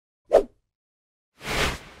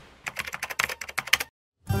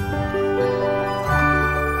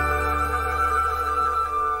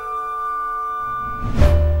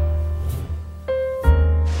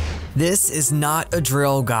This is not a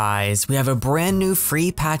drill, guys. We have a brand new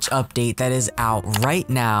free patch update that is out right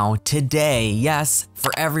now, today. Yes,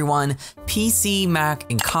 for everyone, PC, Mac,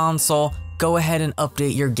 and console. Go ahead and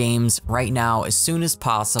update your games right now as soon as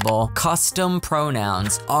possible. Custom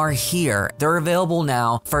pronouns are here. They're available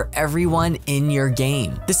now for everyone in your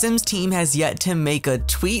game. The Sims team has yet to make a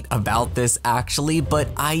tweet about this actually,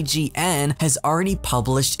 but IGN has already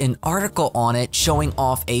published an article on it showing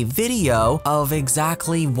off a video of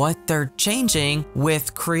exactly what they're changing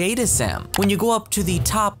with Create a Sim. When you go up to the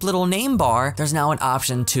top little name bar, there's now an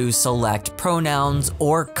option to select pronouns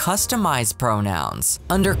or customize pronouns.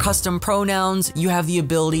 Under custom pronouns, you have the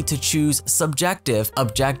ability to choose subjective,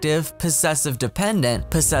 objective, possessive dependent,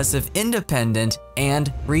 possessive independent,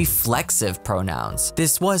 and reflexive pronouns.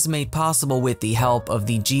 This was made possible with the help of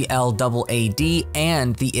the GLAAD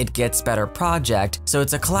and the It Gets Better project, so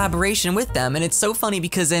it's a collaboration with them. And it's so funny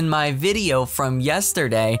because in my video from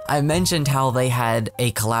yesterday, I mentioned how they had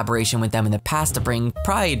a collaboration with them in the past to bring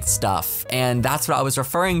Pride stuff, and that's what I was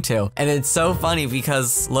referring to. And it's so funny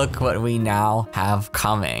because look what we now have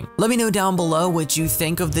coming. Let me know down below what you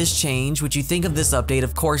think of this change, what you think of this update.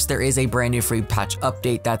 Of course, there is a brand new free patch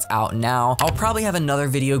update that's out now. I'll probably have another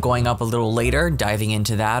video going up a little later diving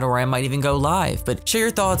into that, or I might even go live. But share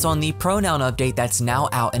your thoughts on the pronoun update that's now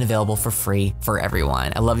out and available for free for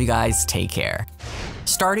everyone. I love you guys. Take care.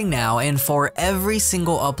 Starting now and for every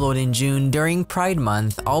single upload in June during Pride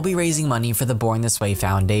Month, I'll be raising money for the Born This Way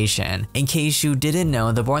Foundation. In case you didn't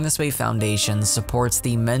know, the Born This Way Foundation supports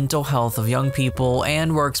the mental health of young people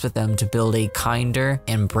and works with them to build a kinder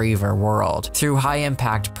and braver world. Through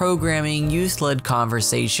high-impact programming, youth-led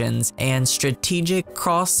conversations, and strategic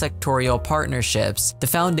cross-sectorial partnerships, the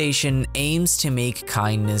foundation aims to make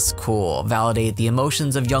kindness cool, validate the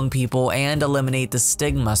emotions of young people, and eliminate the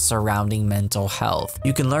stigma surrounding mental health.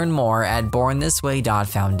 You can learn more at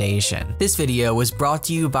bornthisway.foundation. This video was brought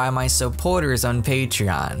to you by my supporters on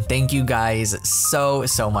Patreon. Thank you guys so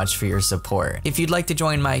much for your support. If you'd like to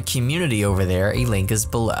join my community over there, a link is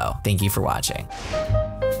below. Thank you for watching.